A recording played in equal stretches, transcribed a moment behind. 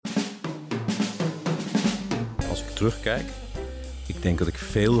terugkijk, ik denk dat ik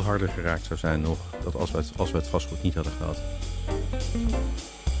veel harder geraakt zou zijn nog dat als we het vastgoed niet hadden gehad.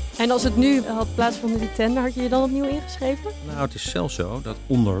 En als het nu had plaatsgevonden, die tender, had je je dan opnieuw ingeschreven? Nou, het is zelfs zo dat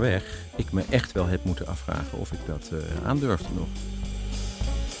onderweg ik me echt wel heb moeten afvragen of ik dat aandurfde nog.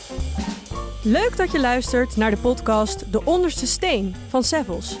 Leuk dat je luistert naar de podcast De Onderste Steen van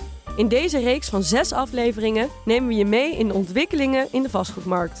Savills. In deze reeks van 6 afleveringen nemen we je mee in de ontwikkelingen in de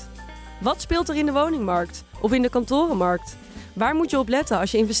vastgoedmarkt. Wat speelt er in de woningmarkt of in de kantorenmarkt? Waar moet je op letten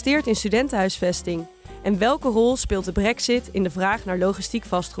als je investeert in studentenhuisvesting? En welke rol speelt de Brexit in de vraag naar logistiek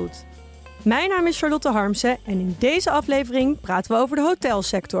vastgoed? Mijn naam is Charlotte Harmsen en in deze aflevering praten we over de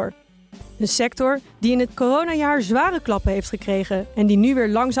hotelsector. Een sector die in het coronajaar zware klappen heeft gekregen en die nu weer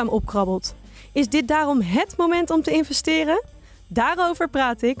langzaam opkrabbelt. Is dit daarom het moment om te investeren? Daarover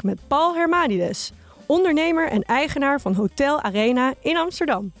praat ik met Paul Hermanides, ondernemer en eigenaar van Hotel Arena in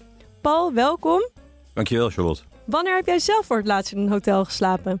Amsterdam. Paul, welkom. Dankjewel, Charlotte. Wanneer heb jij zelf voor het laatst in een hotel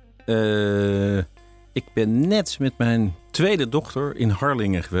geslapen? Ik ben net met mijn tweede dochter in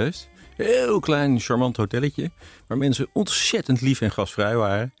Harlingen geweest. Heel klein, charmant hotelletje, waar mensen ontzettend lief en gastvrij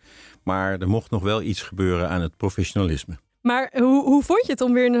waren. Maar er mocht nog wel iets gebeuren aan het professionalisme. Maar hoe vond je het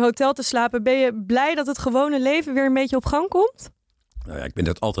om weer in een hotel te slapen? Ben je blij dat het gewone leven weer een beetje op gang komt? Nou ja, ik ben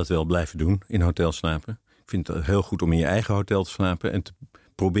dat altijd wel blijven doen, in hotels slapen. Ik vind het heel goed om in je eigen hotel te slapen en te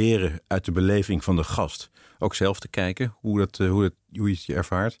proberen uit de beleving van de gast ook zelf te kijken hoe je het je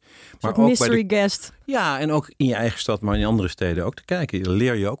ervaart. Maar ook mystery guest. Ja, en ook in je eigen stad, maar in andere steden ook te kijken. Daar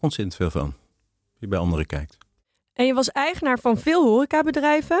leer je ook ontzettend veel van, als je bij anderen kijkt. En je was eigenaar van veel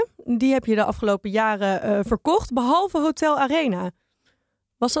horecabedrijven. Die heb je de afgelopen jaren verkocht, behalve Hotel Arena.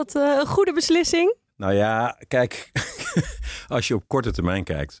 Was dat een goede beslissing? Nou ja, kijk, als je op korte termijn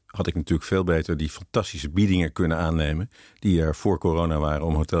kijkt, had ik natuurlijk veel beter die fantastische biedingen kunnen aannemen die er voor corona waren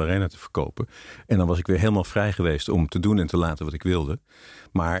om Hotel Arena te verkopen. En dan was ik weer helemaal vrij geweest om te doen en te laten wat ik wilde.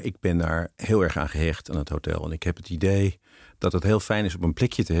 Maar ik ben daar heel erg aan gehecht aan het hotel. En ik heb het idee dat het heel fijn is om een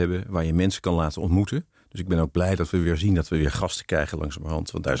plekje te hebben waar je mensen kan laten ontmoeten. Dus ik ben ook blij dat we weer zien dat we weer gasten krijgen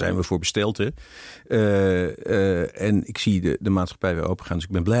langzamerhand. Want daar zijn we voor besteld. Hè? En ik zie de maatschappij weer opengaan. Dus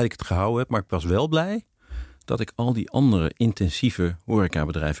ik ben blij dat ik het gehouden heb. Maar ik was wel blij dat ik al die andere intensieve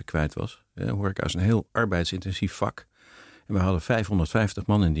horecabedrijven kwijt was. Horeca is een heel arbeidsintensief vak. En we hadden 550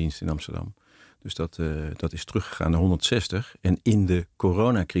 man in dienst in Amsterdam. Dus dat is teruggegaan naar 160. En in de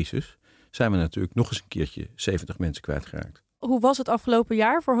coronacrisis zijn we natuurlijk nog eens een keertje 70 mensen kwijtgeraakt. Hoe was het afgelopen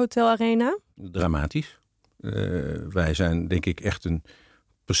jaar voor Hotel Arena? Dramatisch. Wij zijn denk ik echt een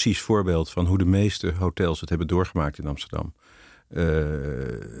precies voorbeeld van hoe de meeste hotels het hebben doorgemaakt in Amsterdam.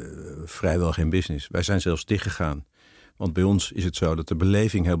 Vrijwel geen business. Wij zijn zelfs dichtgegaan. Want bij ons is het zo dat de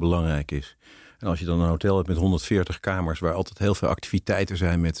beleving heel belangrijk is. En als je dan een hotel hebt met 140 kamers, waar altijd heel veel activiteiten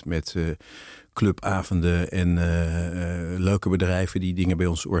zijn met clubavonden en leuke bedrijven die dingen bij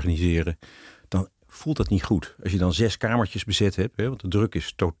ons organiseren, dan voelt dat niet goed. Als je dan 6 kamertjes bezet hebt, want de druk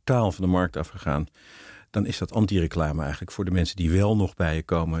is totaal van de markt afgegaan, dan is dat anti-reclame eigenlijk voor de mensen die wel nog bij je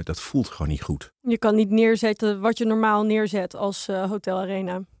komen. Dat voelt gewoon niet goed. Je kan niet neerzetten wat je normaal neerzet als Hotel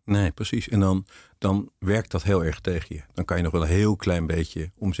Arena. Nee, precies. En dan werkt dat heel erg tegen je. Dan kan je nog wel een heel klein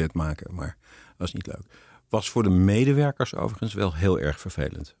beetje omzet maken, maar dat is niet leuk. Was voor de medewerkers overigens wel heel erg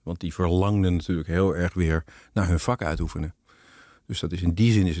vervelend. Want die verlangden natuurlijk heel erg weer naar hun vak uitoefenen. Dus dat is in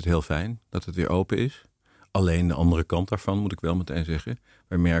die zin is het heel fijn dat het weer open is. Alleen de andere kant daarvan moet ik wel meteen zeggen.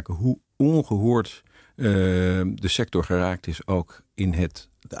 Wij merken hoe ongehoord de sector geraakt is ook in het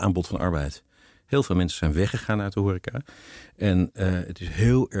aanbod van arbeid. Heel veel mensen zijn weggegaan uit de horeca. En het is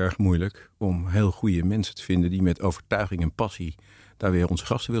heel erg moeilijk om heel goede mensen te vinden die met overtuiging en passie daar weer onze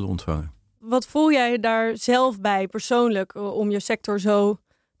gasten willen ontvangen. Wat voel jij daar zelf bij persoonlijk om je sector zo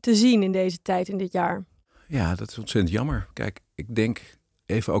te zien in deze tijd, in dit jaar? Ja, dat is ontzettend jammer. Kijk, ik denk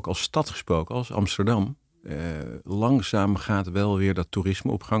even ook als stad gesproken, als Amsterdam. Langzaam gaat wel weer dat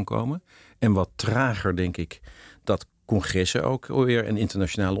toerisme op gang komen. En wat trager denk ik dat congressen ook weer en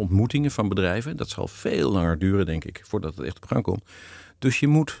internationale ontmoetingen van bedrijven. Dat zal veel langer duren denk ik voordat het echt op gang komt. Dus je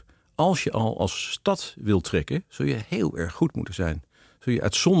moet, als je al als stad wil trekken, zul je heel erg goed moeten zijn. Zul je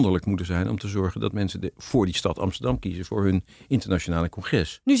uitzonderlijk moeten zijn om te zorgen dat mensen voor die stad Amsterdam kiezen voor hun internationale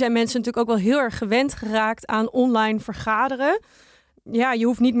congres. Nu zijn mensen natuurlijk ook wel heel erg gewend geraakt aan online vergaderen. Ja, je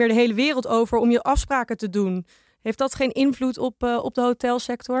hoeft niet meer de hele wereld over om je afspraken te doen. Heeft dat geen invloed op de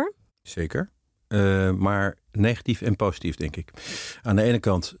hotelsector? Zeker. Maar negatief en positief, denk ik. Aan de ene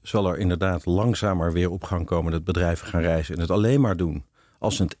kant zal er inderdaad langzamer weer op gang komen dat bedrijven gaan reizen en het alleen maar doen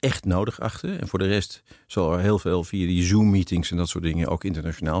als ze het echt nodig achten. En voor de rest zal er heel veel via die Zoom-meetings en dat soort dingen ook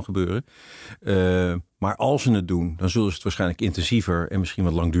internationaal gebeuren. Maar als ze het doen, dan zullen ze het waarschijnlijk intensiever en misschien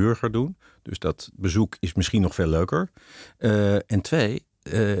wat langduriger doen. Dus dat bezoek is misschien nog veel leuker. En 2,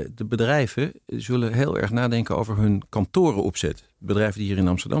 de bedrijven zullen heel erg nadenken over hun kantorenopzet. Bedrijven die hier in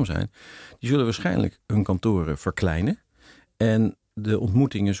Amsterdam zijn, die zullen waarschijnlijk hun kantoren verkleinen. En de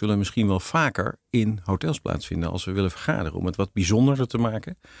ontmoetingen zullen misschien wel vaker in hotels plaatsvinden als we willen vergaderen, om het wat bijzonderder te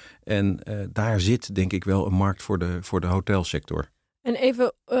maken. En daar zit denk ik wel een markt voor de hotelsector. En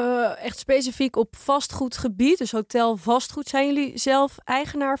even echt specifiek op vastgoedgebied, dus hotel vastgoed. Zijn jullie zelf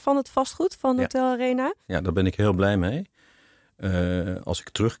eigenaar van het vastgoed van Hotel Arena? Ja, daar ben ik heel blij mee. Als ik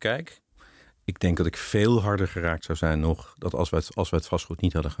terugkijk, ik denk dat ik veel harder geraakt zou zijn nog dat als we het vastgoed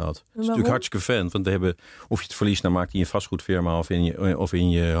niet hadden gehad. Dat is natuurlijk hartstikke fijn, want we hebben, of je het verlies nou maakt in je vastgoedfirma of in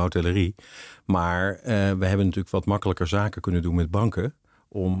je hotellerie. Maar we hebben natuurlijk wat makkelijker zaken kunnen doen met banken.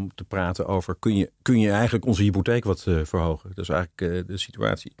 Om te praten over, kun je eigenlijk onze hypotheek wat verhogen? Dat is eigenlijk de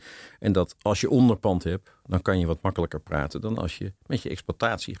situatie. En dat als je onderpand hebt, dan kan je wat makkelijker praten dan als je met je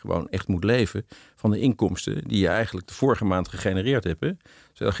exploitatie gewoon echt moet leven van de inkomsten die je eigenlijk de vorige maand gegenereerd hebt. Hè? Dat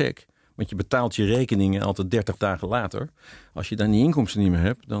is heel gek. Want je betaalt je rekeningen altijd 30 dagen later. Als je dan die inkomsten niet meer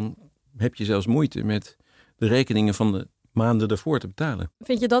hebt, dan heb je zelfs moeite met de rekeningen van de maanden ervoor te betalen.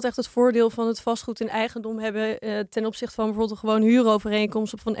 Vind je dat echt het voordeel van het vastgoed in eigendom hebben ten opzichte van bijvoorbeeld een gewoon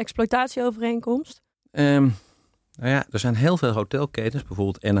huurovereenkomst of een exploitatieovereenkomst? Nou ja, er zijn heel veel hotelketens,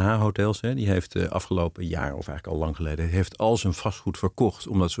 bijvoorbeeld NH Hotels. Die heeft afgelopen jaar, of eigenlijk al lang geleden, heeft al zijn vastgoed verkocht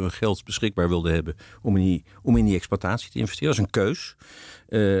omdat ze hun geld beschikbaar wilden hebben om in die exploitatie te investeren. Dat is een keus.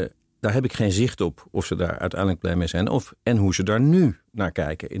 Daar heb ik geen zicht op of ze daar uiteindelijk blij mee zijn en hoe ze daar nu naar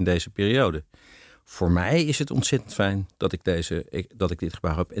kijken in deze periode. Voor mij is het ontzettend fijn dat ik dit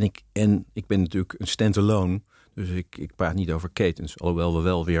gebouw heb. En ik ben natuurlijk een stand-alone. Dus ik praat niet over ketens. Alhoewel we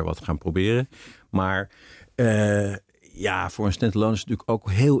wel weer wat gaan proberen. Maar voor een stand-alone is het natuurlijk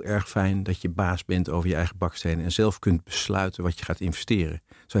ook heel erg fijn dat je baas bent over je eigen bakstenen. En zelf kunt besluiten wat je gaat investeren.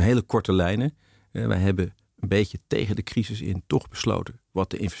 Het zijn hele korte lijnen. Wij hebben een beetje tegen de crisis in toch besloten wat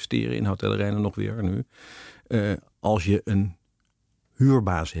te investeren in Hotel Arena nog weer nu. Als je een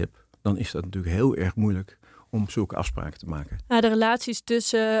huurbaas hebt, dan is dat natuurlijk heel erg moeilijk om zulke afspraken te maken. Nou, de relaties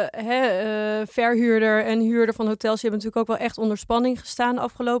tussen verhuurder en huurder van hotels hebben natuurlijk ook wel echt onder spanning gestaan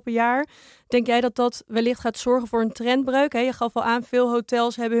afgelopen jaar. Denk jij dat dat wellicht gaat zorgen voor een trendbreuk? Je gaf al aan, veel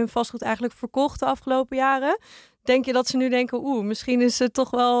hotels hebben hun vastgoed eigenlijk verkocht de afgelopen jaren. Denk je dat ze nu denken, misschien is het toch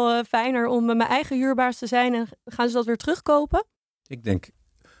wel fijner om mijn eigen huurbaas te zijn en gaan ze dat weer terugkopen? Ik denk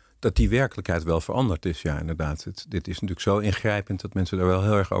dat die werkelijkheid wel veranderd is. Ja, inderdaad. Dit is natuurlijk zo ingrijpend dat mensen daar wel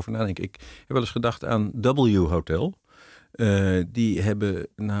heel erg over nadenken. Ik heb wel eens gedacht aan W Hotel. Die hebben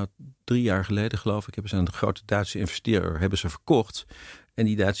 3 jaar geleden, geloof ik, hebben ze aan een grote Duitse investeerder hebben ze verkocht. En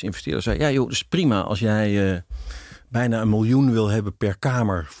die Duitse investeerder zei, ja joh, dat is prima als jij bijna 1 miljoen wil hebben per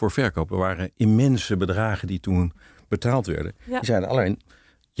kamer voor verkoop. Er waren immense bedragen die toen betaald werden. Ja. Die zeiden alleen,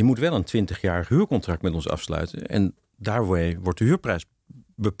 je moet wel een 20-jarig huurcontract met ons afsluiten. En daarmee wordt de huurprijs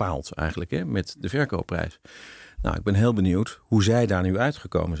bepaald eigenlijk, met de verkoopprijs. Nou, ik ben heel benieuwd hoe zij daar nu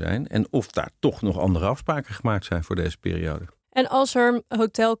uitgekomen zijn en of daar toch nog andere afspraken gemaakt zijn voor deze periode. En als er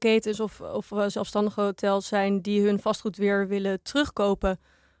hotelketens of zelfstandige hotels zijn die hun vastgoed weer willen terugkopen,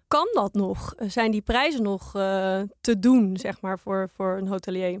 kan dat nog? Zijn die prijzen nog te doen, zeg maar, voor een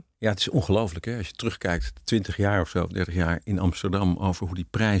hotelier? Ja, het is ongelooflijk, hè? Als je terugkijkt 20 jaar of zo, 30 jaar in Amsterdam, over hoe die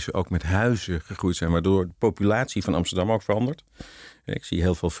prijzen ook met huizen gegroeid zijn, waardoor de populatie van Amsterdam ook verandert. Ik zie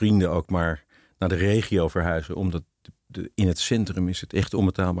heel veel vrienden ook maar naar de regio verhuizen, omdat in het centrum is het echt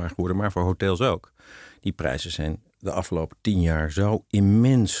onbetaalbaar geworden, maar voor hotels ook. Die prijzen zijn de afgelopen 10 jaar zo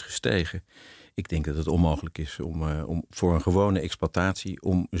immens gestegen. Ik denk dat het onmogelijk is om voor een gewone exploitatie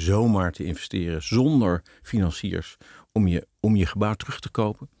om zomaar te investeren zonder financiers om je gebouw terug te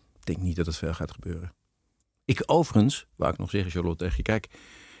kopen. Ik denk niet dat het veel gaat gebeuren. Overigens, wou ik nog zeggen, Charlotte, tegen je, kijk,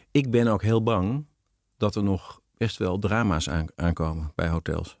 ik ben ook heel bang dat er nog best wel drama's aankomen bij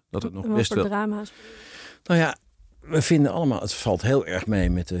hotels. Dat er nog best wel drama's. Nou ja, we vinden allemaal, het valt heel erg mee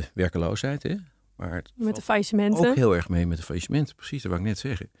met de werkeloosheid, hè? Maar het met de faillissementen. Ook heel erg mee met de faillissementen. Precies, dat wou ik net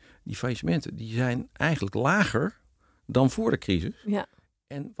zeggen. Die faillissementen die zijn eigenlijk lager dan voor de crisis. Ja.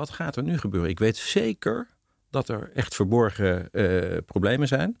 En wat gaat er nu gebeuren? Ik weet zeker dat er echt verborgen problemen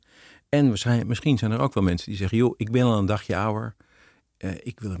zijn. En misschien zijn er ook wel mensen die zeggen, joh, ik ben al een dagje ouder.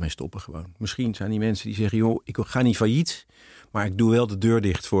 Ik wil ermee stoppen gewoon. Misschien zijn die mensen die zeggen, joh, ik ga niet failliet. Maar ik doe wel de deur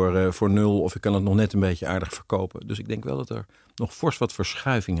dicht voor 0. Of ik kan het nog net een beetje aardig verkopen. Dus ik denk wel dat er nog fors wat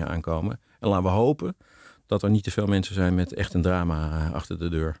verschuivingen aankomen. En laten we hopen dat er niet te veel mensen zijn met echt een drama achter de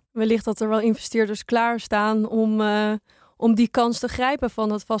deur. Wellicht dat er wel investeerders klaarstaan om die kans te grijpen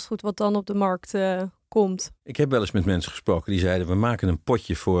van het vastgoed wat dan op de markt komt? Ik heb wel eens met mensen gesproken die zeiden, we maken een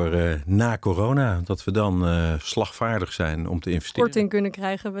potje voor na corona. Dat we dan slagvaardig zijn om te investeren. Korting kunnen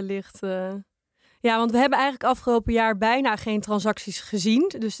krijgen wellicht. Ja, want we hebben eigenlijk afgelopen jaar bijna geen transacties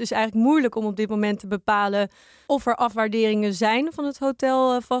gezien. Dus het is eigenlijk moeilijk om op dit moment te bepalen of er afwaarderingen zijn van het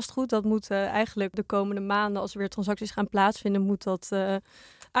hotel vastgoed. Dat moet eigenlijk de komende maanden, als er weer transacties gaan plaatsvinden, moet dat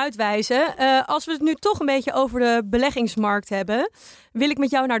uitwijzen. Als we het nu toch een beetje over de beleggingsmarkt hebben, wil ik met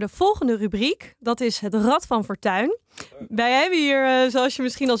jou naar de volgende rubriek. Dat is het Rad van Fortuin. Wij hebben hier, zoals je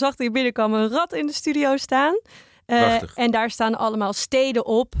misschien al zag toen je binnenkwam, een rad in de studio staan. En daar staan allemaal steden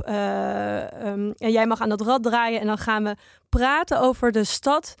op. En jij mag aan dat rad draaien. En dan gaan we praten over de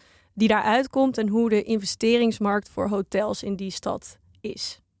stad die daaruit komt en hoe de investeringsmarkt voor hotels in die stad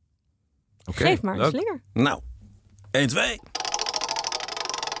is. Okay, geef maar een slinger. Nou, 1, 2.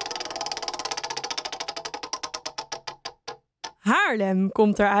 Haarlem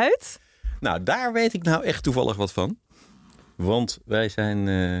komt eruit. Nou, daar weet ik nou echt toevallig wat van. Want wij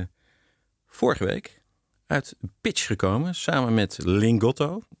zijn vorige week uit een pitch gekomen, samen met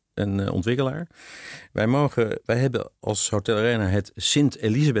Lingotto, een ontwikkelaar. Wij hebben als Hotel Arena het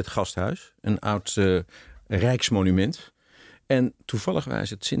Sint-Elisabeth Gasthuis, een oud rijksmonument. En toevallig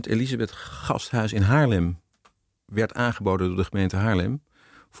het Sint-Elisabeth Gasthuis in Haarlem werd aangeboden door de gemeente Haarlem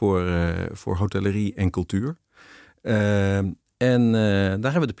voor hotellerie en cultuur. En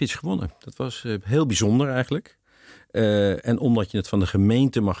daar hebben we de pitch gewonnen. Dat was heel bijzonder eigenlijk. En omdat je het van de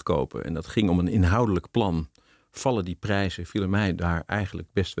gemeente mag kopen, en dat ging om een inhoudelijk plan, vielen mij daar eigenlijk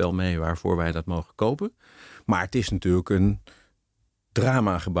best wel mee waarvoor wij dat mogen kopen. Maar het is natuurlijk een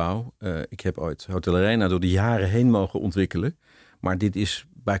dramagebouw. Ik heb ooit Hotel Arena door de jaren heen mogen ontwikkelen. Maar dit is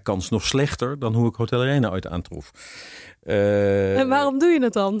bij kans nog slechter dan hoe ik Hotel Arena ooit aantrof. En waarom doe je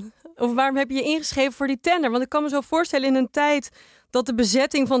het dan? Of waarom heb je je ingeschreven voor die tender? Want ik kan me zo voorstellen in een tijd dat de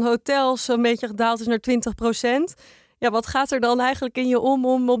bezetting van hotels zo'n beetje gedaald is naar 20%. Ja, wat gaat er dan eigenlijk in je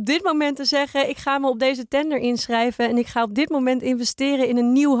om op dit moment te zeggen, ik ga me op deze tender inschrijven en ik ga op dit moment investeren in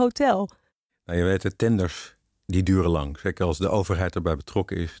een nieuw hotel? Nou, je weet, de tenders die duren lang. Zeker als de overheid erbij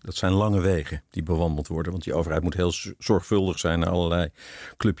betrokken is. Dat zijn lange wegen die bewandeld worden. Want die overheid moet heel zorgvuldig zijn naar allerlei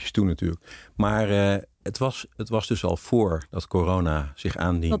clubjes toe natuurlijk. Maar het was dus al voor dat corona zich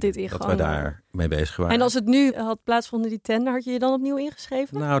aandiende dat wij daar mee bezig waren. En als het nu had plaatsgevonden, die tender, had je je dan opnieuw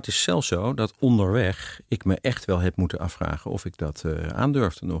ingeschreven? Nou, het is zelfs zo dat onderweg ik me echt wel heb moeten afvragen of ik dat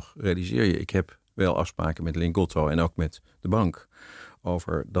aandurfde nog. Realiseer je, ik heb wel afspraken met Lingotto en ook met de bank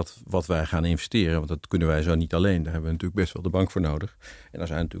over dat wat wij gaan investeren. Want dat kunnen wij zo niet alleen. Daar hebben we natuurlijk best wel de bank voor nodig. En er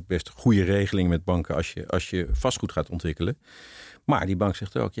zijn natuurlijk best goede regelingen met banken als je vastgoed gaat ontwikkelen. Maar die bank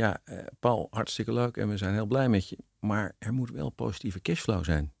zegt ook, ja, Paul, hartstikke leuk en we zijn heel blij met je. Maar er moet wel positieve cashflow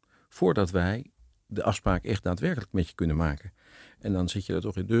zijn voordat wij de afspraak echt daadwerkelijk met je kunnen maken. En dan zit je er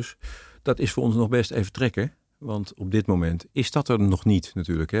toch in. Dus dat is voor ons nog best even trekken. Want op dit moment is dat er nog niet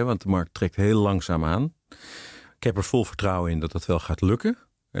natuurlijk. Hè? Want de markt trekt heel langzaam aan. Ik heb er vol vertrouwen in dat dat wel gaat lukken.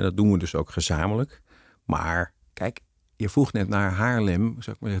 En dat doen we dus ook gezamenlijk. Maar kijk, je vroeg net naar Haarlem,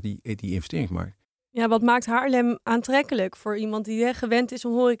 zou ik maar zeggen, die investeringsmarkt. Ja, wat maakt Haarlem aantrekkelijk voor iemand die gewend is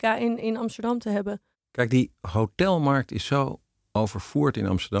om horeca in Amsterdam te hebben? Kijk, die hotelmarkt is zo overvoerd in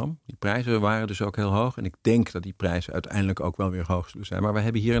Amsterdam. Die prijzen waren dus ook heel hoog. En ik denk dat die prijzen uiteindelijk ook wel weer hoog zullen zijn. Maar we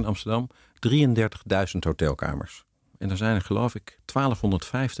hebben hier in Amsterdam 33.000 hotelkamers. En er zijn er geloof ik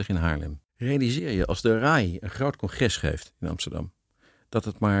 1250 in Haarlem. Realiseer je, als de RAI een groot congres geeft in Amsterdam, dat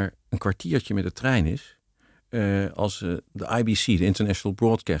het maar een kwartiertje met de trein is. Als de IBC, de International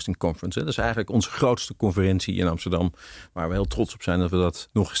Broadcasting Conference. Dat is eigenlijk onze grootste conferentie in Amsterdam. Waar we heel trots op zijn dat we dat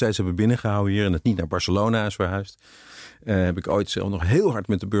nog steeds hebben binnengehouden hier. En het niet naar Barcelona is verhuisd. Heb ik ooit zelf nog heel hard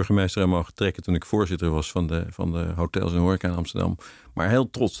met de burgemeester aan mogen trekken toen ik voorzitter was van de hotels en horeca in Amsterdam. Maar heel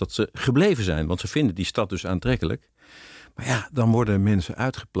trots dat ze gebleven zijn. Want ze vinden die stad dus aantrekkelijk. Maar ja, dan worden mensen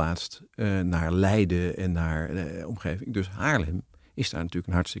uitgeplaatst naar Leiden en naar de omgeving. Dus Haarlem is daar natuurlijk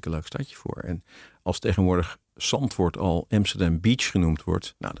een hartstikke leuk stadje voor. En als tegenwoordig Zandvoort al Amsterdam Beach genoemd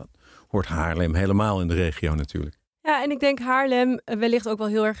wordt, nou dan hoort Haarlem helemaal in de regio natuurlijk. Ja, en ik denk Haarlem wellicht ook wel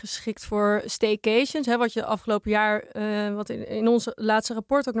heel erg geschikt voor staycations. Hè, wat je afgelopen jaar, wat in ons laatste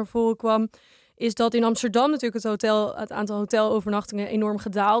rapport ook naar voren kwam, is dat in Amsterdam natuurlijk het aantal hotelovernachtingen enorm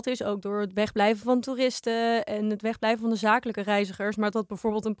gedaald is. Ook door het wegblijven van toeristen en het wegblijven van de zakelijke reizigers. Maar dat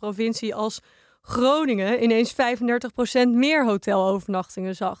bijvoorbeeld een provincie als Groningen ineens 35% meer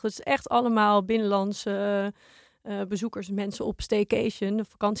hotelovernachtingen zag. Dus echt allemaal binnenlandse bezoekers, mensen op staycation, de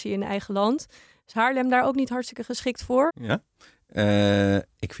vakantie in eigen land. Is Haarlem daar ook niet hartstikke geschikt voor? Ja,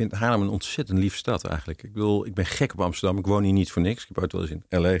 ik vind Haarlem een ontzettend lieve stad eigenlijk. Ik bedoel, ik ben gek op Amsterdam. Ik woon hier niet voor niks. Ik heb ooit wel eens in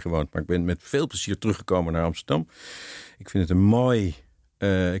L.A. gewoond, maar ik ben met veel plezier teruggekomen naar Amsterdam. Ik vind het een mooi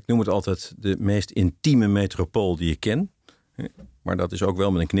Ik noem het altijd de meest intieme metropool die ik ken. Maar dat is ook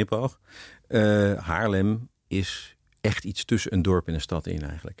wel met een knipoog. Haarlem is echt iets tussen een dorp en een stad in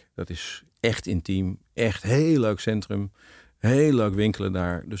eigenlijk. Dat is echt intiem, echt heel leuk centrum. Heel leuk winkelen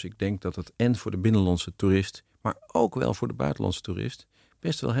daar. Dus ik denk dat het en voor de binnenlandse toerist, maar ook wel voor de buitenlandse toerist,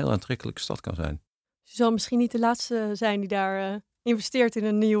 best wel een heel aantrekkelijke stad kan zijn. Je zal misschien niet de laatste zijn die daar investeert in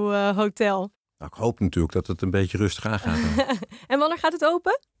een nieuw hotel. Nou, ik hoop natuurlijk dat het een beetje rustig aangaat. En wanneer gaat het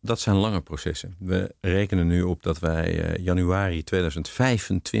open? Dat zijn lange processen. We rekenen nu op dat wij januari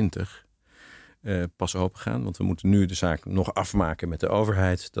 2025 pas open gaan. Want we moeten nu de zaak nog afmaken met de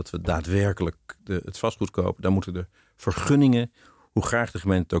overheid. Dat we daadwerkelijk het vastgoed kopen. Dan moeten de vergunningen, hoe graag de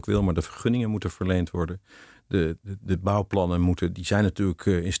gemeente het ook wil, maar de vergunningen moeten verleend worden. De bouwplannen die zijn natuurlijk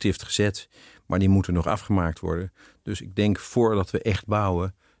in stift gezet, maar die moeten nog afgemaakt worden. Dus ik denk voordat we echt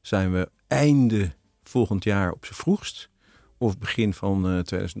bouwen, zijn we einde volgend jaar op z'n vroegst. Of begin van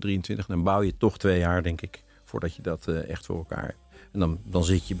 2023. Dan bouw je toch 2 jaar, denk ik, voordat je dat echt voor elkaar hebt. En dan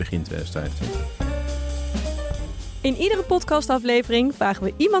zit je begin 2025. In iedere podcastaflevering vragen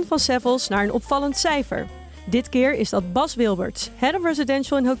we iemand van Savills naar een opvallend cijfer. Dit keer is dat Bas Wilberts, Head of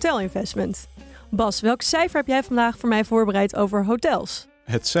Residential and Hotel Investment. Bas, welk cijfer heb jij vandaag voor mij voorbereid over hotels?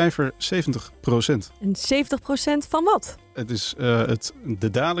 Het cijfer 70%. En 70% van wat? Het is de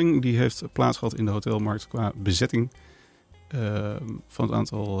daling die heeft plaatsgehad in de hotelmarkt qua bezetting van het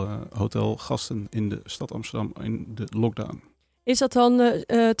aantal hotelgasten in de stad Amsterdam in de lockdown. Is dat dan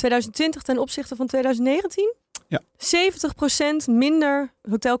 2020 ten opzichte van 2019? Ja. 70% minder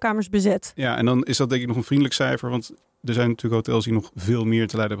hotelkamers bezet. Ja, en dan is dat denk ik nog een vriendelijk cijfer, want er zijn natuurlijk hotels die nog veel meer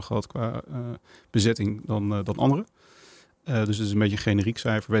te lijden hebben gehad qua bezetting dan andere. Dus het is een beetje een generiek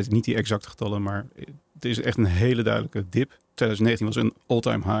cijfer. Weet ik niet die exacte getallen, maar het is echt een hele duidelijke dip. 2019 was een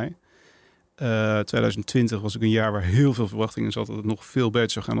all-time high. 2020 was ook een jaar waar heel veel verwachtingen zat dat het nog veel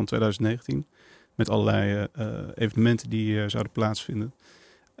beter zou gaan dan 2019. Met allerlei evenementen die zouden plaatsvinden.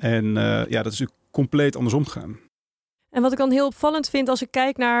 En dat is natuurlijk compleet andersom gegaan. En wat ik dan heel opvallend vind als ik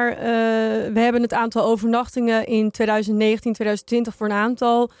kijk naar... we hebben het aantal overnachtingen in 2019, 2020 voor een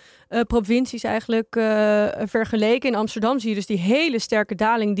aantal provincies eigenlijk vergeleken. In Amsterdam zie je dus die hele sterke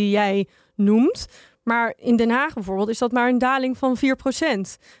daling die jij noemt. Maar in Den Haag bijvoorbeeld is dat maar een daling van 4%.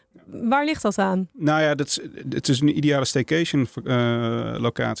 Waar ligt dat aan? Nou ja, het is een ideale staycation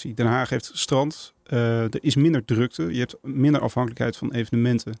locatie. Den Haag heeft strand. Er is minder drukte. Je hebt minder afhankelijkheid van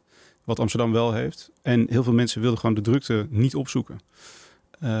evenementen. Wat Amsterdam wel heeft. En heel veel mensen wilden gewoon de drukte niet opzoeken.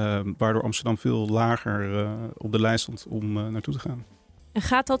 Waardoor Amsterdam veel lager op de lijst stond om naartoe te gaan. En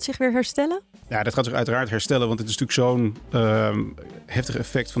gaat dat zich weer herstellen? Ja, dat gaat zich uiteraard herstellen. Want het is natuurlijk zo'n heftig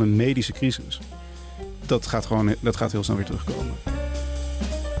effect van een medische crisis. Dat gaat heel snel weer terugkomen.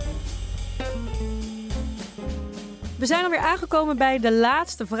 We zijn alweer aangekomen bij de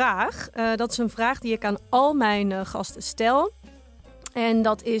laatste vraag. Dat is een vraag die ik aan al mijn gasten stel. En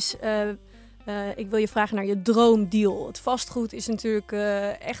dat is, ik wil je vragen naar je droomdeal. Het vastgoed is natuurlijk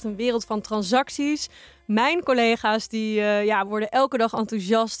echt een wereld van transacties. Mijn collega's die worden elke dag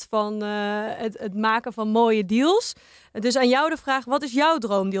enthousiast van het maken van mooie deals. Dus aan jou de vraag, wat is jouw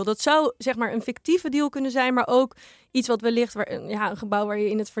droomdeal? Dat zou zeg maar een fictieve deal kunnen zijn, maar ook iets wat wellicht, een gebouw waar je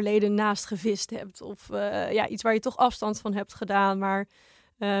in het verleden naast gevist hebt. Of iets waar je toch afstand van hebt gedaan, maar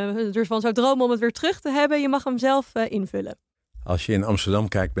er van zou dromen om het weer terug te hebben. Je mag hem zelf invullen. Als je in Amsterdam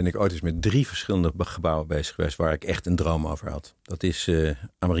kijkt, ben ik ooit eens met 3 verschillende gebouwen bezig geweest waar ik echt een droom over had. Dat is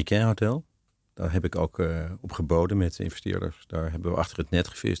Americain Hotel. Daar heb ik ook op geboden met investeerders. Daar hebben we achter het net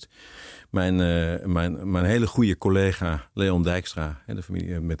gevist. Mijn hele goede collega Leon Dijkstra en de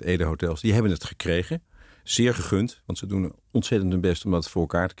familie met Ede Hotels, die hebben het gekregen. Zeer gegund, want ze doen ontzettend hun best om dat voor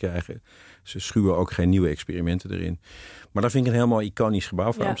elkaar te krijgen. Ze schuwen ook geen nieuwe experimenten erin. Maar dat vind ik een helemaal iconisch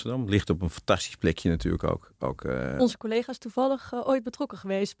gebouw voor Amsterdam. Ligt op een fantastisch plekje natuurlijk ook. Onze collega is toevallig ooit betrokken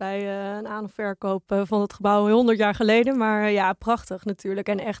geweest bij een aan- of verkoop van het gebouw 100 jaar geleden. Maar prachtig natuurlijk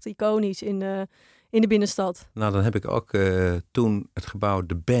en echt iconisch in de binnenstad. Nou, dan heb ik ook toen het gebouw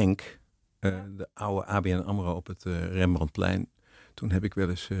De Bank, de oude ABN AMRO op het Rembrandtplein. Toen heb ik wel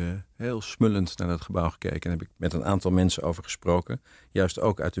eens heel smullend naar dat gebouw gekeken. En heb ik met een aantal mensen over gesproken. Juist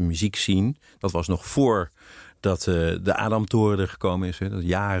ook uit de muziekscene. Dat was nog voor dat de Adamtoren er gekomen is. Dat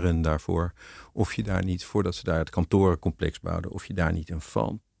jaren daarvoor. Of je daar niet, voordat ze daar het kantorencomplex bouwden, of je daar niet een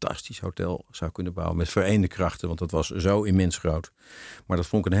fantastisch hotel zou kunnen bouwen. Met vereende krachten, want dat was zo immens groot. Maar dat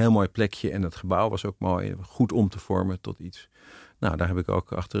vond ik een heel mooi plekje. En dat gebouw was ook mooi. Goed om te vormen tot iets. Nou, daar heb ik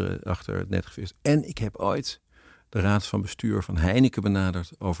ook achter het net gevist. En ik heb ooit de raad van bestuur van Heineken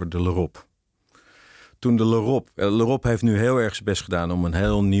benaderd over de L'Europe. Toen de L'Europe heeft nu heel erg zijn best gedaan om een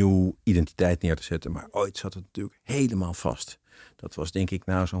heel nieuw identiteit neer te zetten. Maar ooit zat het natuurlijk helemaal vast. Dat was denk ik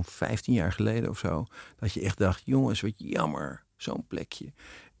nou zo'n 15 jaar geleden of zo. Dat je echt dacht, jongens, wat jammer, zo'n plekje.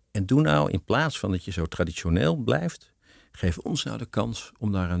 En doe nou, in plaats van dat je zo traditioneel blijft, geef ons nou de kans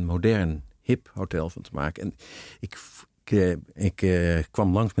om daar een modern, hip hotel van te maken. En ik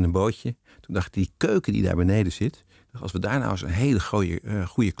kwam langs met een bootje. Toen dacht ik, die keuken die daar beneden zit, als we daar nou eens een hele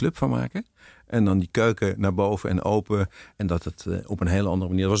goede club van maken. En dan die keuken naar boven en open. En dat het op een hele andere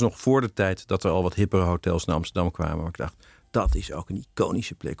manier. Dat was nog voor de tijd dat er al wat hippere hotels naar Amsterdam kwamen. Maar ik dacht, dat is ook een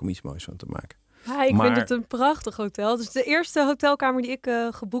iconische plek om iets moois van te maken. Ja, ik vind het een prachtig hotel. Dus de eerste hotelkamer die ik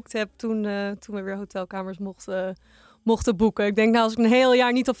geboekt heb toen we weer hotelkamers mochten boeken. Ik denk, nou, als ik een heel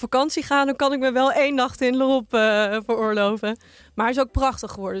jaar niet op vakantie ga, dan kan ik me wel 1 nacht in Lorop veroorloven. Maar het is ook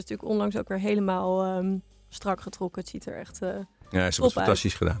prachtig geworden. Het is natuurlijk onlangs ook weer helemaal strak getrokken. Het ziet er echt ja, ze was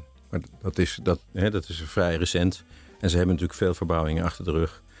fantastisch gedaan. Maar dat is vrij recent. En ze hebben natuurlijk veel verbouwingen achter de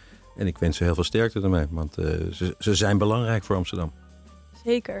rug. En ik wens ze heel veel sterkte ermee. Want ze zijn belangrijk voor Amsterdam.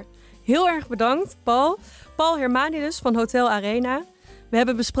 Zeker. Heel erg bedankt, Paul. Paul Hermanidis van Hotel Arena. We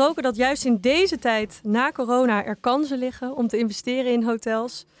hebben besproken dat juist in deze tijd na corona er kansen liggen om te investeren in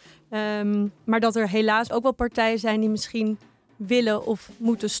hotels. Maar dat er helaas ook wel partijen zijn die misschien willen of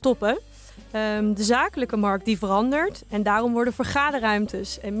moeten stoppen. De zakelijke markt die verandert en daarom worden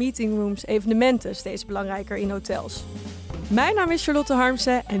vergaderruimtes en meetingrooms, evenementen steeds belangrijker in hotels. Mijn naam is Charlotte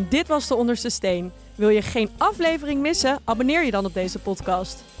Harmsen en dit was De Onderste Steen. Wil je geen aflevering missen? Abonneer je dan op deze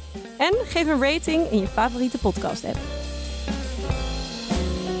podcast. En geef een rating in je favoriete podcast app.